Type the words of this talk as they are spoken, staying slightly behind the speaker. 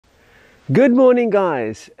Good morning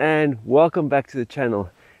guys, and welcome back to the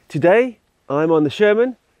channel. Today I'm on the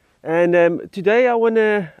Sherman, and today I want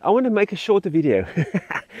to make a shorter video.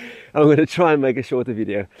 I'm going to try and make a shorter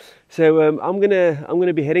video. So I'm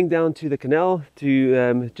gonna be heading down to the canal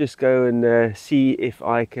to just go and see if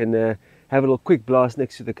I can have a little quick blast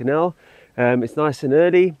next to the canal. It's nice and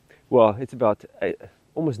early. Well, it's about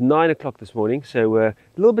almost 9 o'clock this morning, so a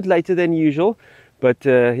little bit later than usual. But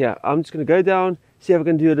yeah, I'm just going to go down, see if I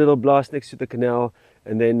can do a little blast next to the canal,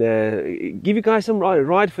 and then give you guys some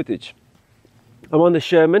ride footage. I'm on the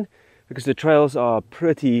Sherman because the trails are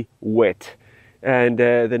pretty wet, and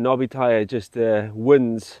the knobby tire just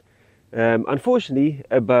wins, unfortunately,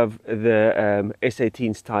 above the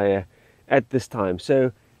S18's tire at this time.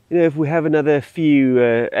 So, you know, if we have another few,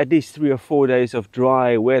 at least 3 or 4 days of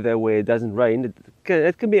dry weather where it doesn't rain,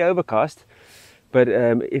 it can be overcast. But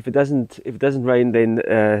if it doesn't rain, then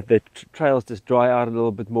the trails just dry out a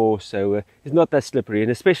little bit more, so it's not that slippery.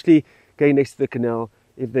 And especially going next to the canal,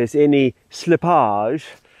 if there's any slippage,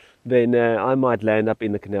 then I might land up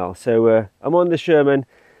in the canal. So I'm on the Sherman.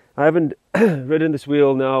 I haven't ridden this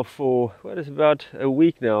wheel now for about a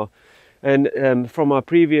week now, and from my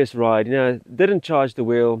previous ride, you know, didn't charge the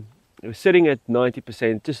wheel. It was sitting at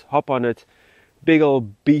 90%. Just hop on it, big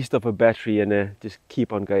old beast of a battery, and just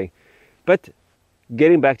keep on going. But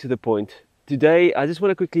getting back to the point, today I just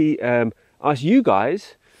want to quickly ask you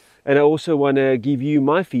guys, and I also want to give you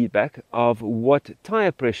my feedback of what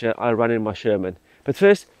tire pressure I run in my Sherman. But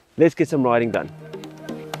first, let's get some riding done.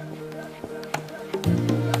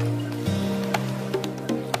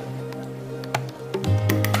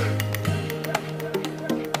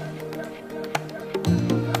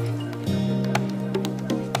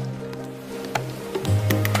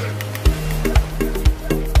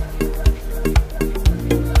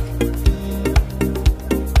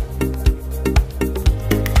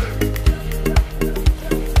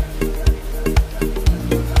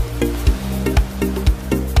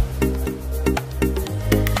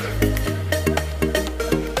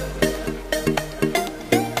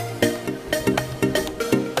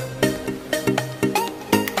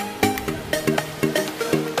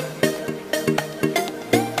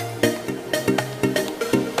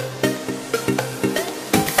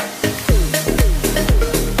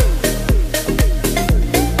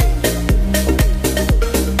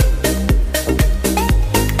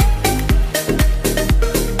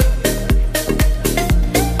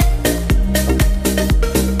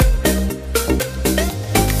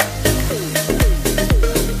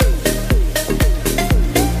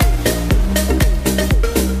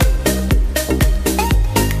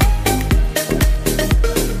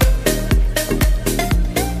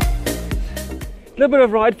 Little bit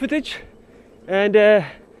of ride footage, and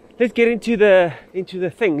let's get into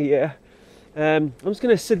the thing here. I'm just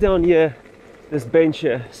going to sit down here, this bench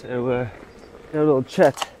here, so have a little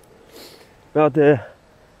chat about the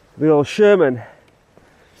old Sherman.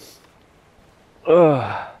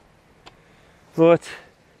 Oh, what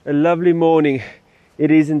a lovely morning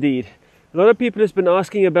it is indeed. A lot of people have been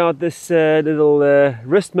asking about this little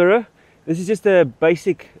wrist mirror. This is just a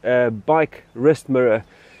basic bike wrist mirror.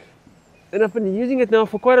 And I've been using it now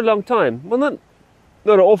for quite a long time. Well, not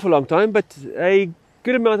an awful long time, but a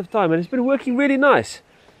good amount of time, and it's been working really nice.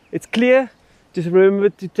 It's clear. Just remember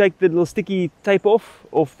to take the little sticky tape off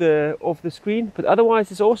the screen, but otherwise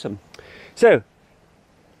it's awesome. So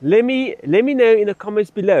let me know in the comments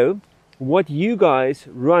below what you guys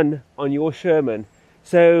run on your Sherman.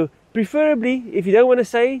 So preferably, if you don't want to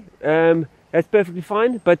say, that's perfectly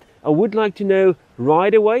fine, but I would like to know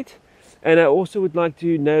rider weight. And I also would like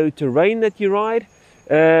to know terrain that you ride,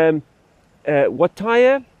 what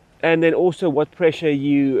tire, and then also what pressure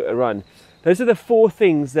you run. Those are the 4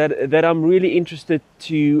 things that I'm really interested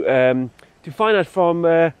to find out from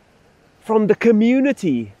the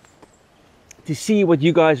community, to see what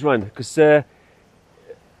you guys run. Because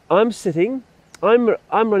I'm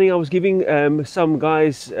running. I was giving some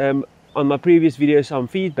guys on my previous video some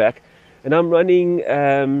feedback, and I'm running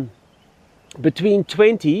between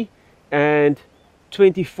 20 and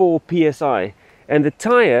 24 psi, and the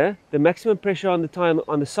tire, the maximum pressure on the tire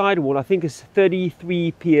on the sidewall, I think is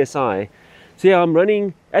 33 psi. So yeah, I'm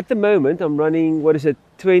running at the moment, I'm running, what is it,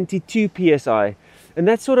 22 psi, and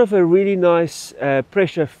that's sort of a really nice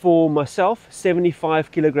pressure for myself.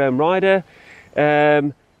 75 kilogram rider,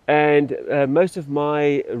 and most of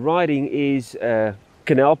my riding is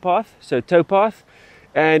canal path, so towpath,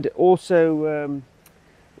 and also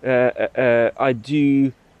I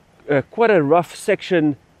do quite a rough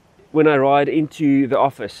section when I ride into the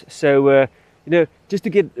office. So you know, just to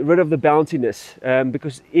get rid of the bounciness,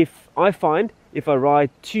 because if I ride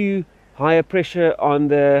too higher pressure on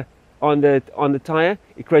the tire,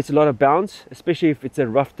 it creates a lot of bounce, especially if it's a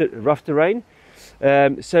rough terrain.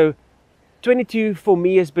 So 22 for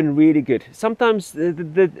me has been really good. Sometimes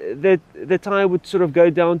the tire would sort of go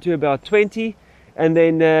down to about 20, and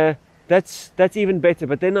then that's even better.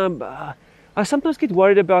 But then I sometimes get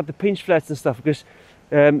worried about the pinch flats and stuff, because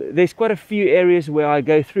there's quite a few areas where I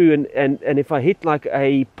go through, and if I hit like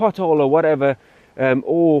a pothole or whatever,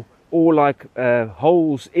 or like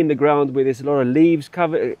holes in the ground where there's a lot of leaves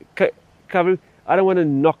cover, I don't want to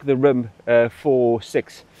knock the rim for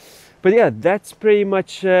 6. But yeah, that's pretty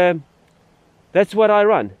much that's what I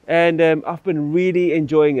run, and I've been really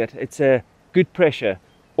enjoying it. It's a good pressure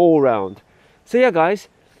all round. So yeah guys,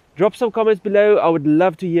 drop some comments below. I would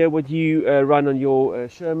love to hear what you run on your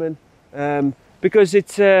Sherman, because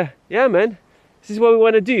it's yeah man, this is what we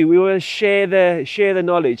want to do. We want to share the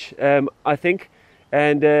knowledge, I think,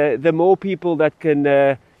 and the more people that can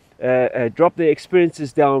drop their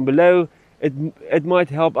experiences down below, it might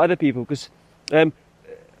help other people, because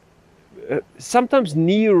sometimes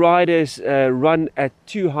new riders run at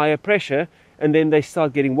too high a pressure, and then they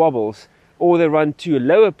start getting wobbles, or they run to a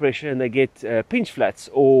lower pressure and they get pinch flats,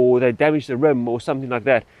 or they damage the rim or something like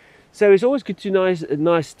that. So it's always good to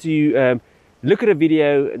nice to look at a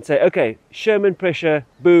video and say, okay, Sherman pressure,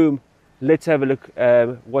 boom, let's have a look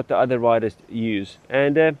what the other riders use,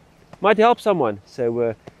 and might help someone.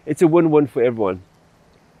 So it's a win-win for everyone.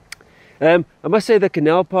 I must say the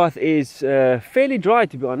canal path is fairly dry,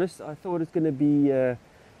 to be honest. I thought it's going to be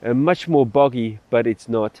much more boggy, but it's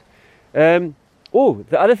not. Oh,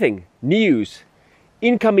 the other thing, news,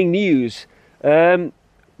 incoming news.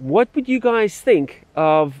 What would you guys think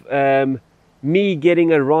of me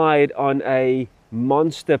getting a ride on a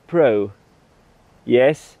Monster Pro?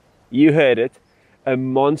 Yes, you heard it, a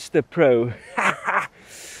Monster Pro.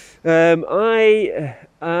 I'm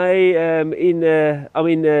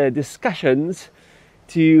in discussions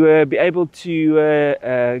to be able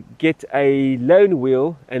to get a lone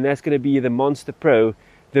wheel, and that's going to be the Monster Pro,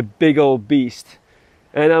 the big old beast.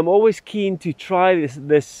 And I'm always keen to try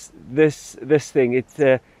this thing.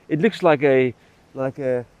 It looks like the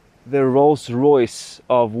Rolls-Royce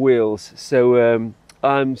of wheels. So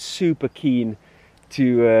I'm super keen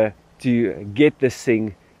to get this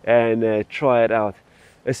thing and try it out,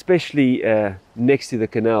 especially next to the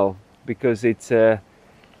canal, because it's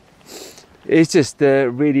just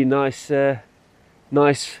really nice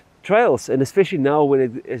trails, and especially now when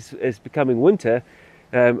it is becoming winter,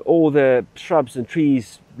 all the shrubs and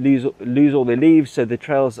trees lose all their leaves, so the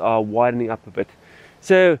trails are widening up a bit.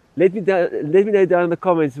 So let me know down in the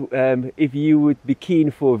comments if you would be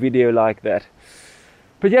keen for a video like that.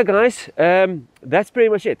 But yeah guys, that's pretty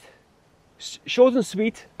much it. Short and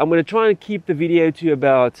sweet. I'm going to try and keep the video to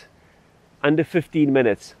about under 15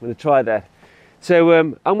 minutes. I'm going to try that. So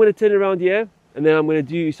I'm going to turn around here, and then I'm going to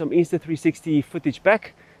do some Insta360 footage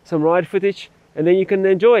back, some ride footage, and then you can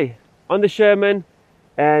enjoy on the Sherman.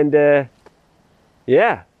 And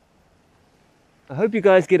yeah, I hope you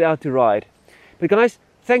guys get out to ride. But guys,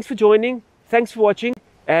 thanks for joining, thanks for watching,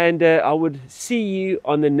 and I would see you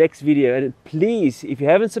on the next video. And please, if you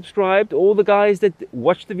haven't subscribed, all the guys that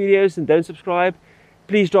watch the videos and don't subscribe,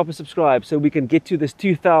 please drop a subscribe so we can get to this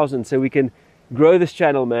 2,000, so we can grow this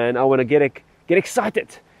channel, man. I want to get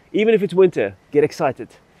excited, even if it's winter. Get excited.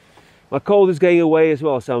 My cold is going away as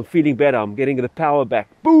well, so I'm feeling better. I'm getting the power back.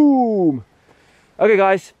 Boom. Okay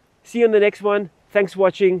guys, see you on the next one. Thanks for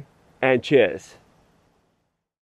watching, and cheers.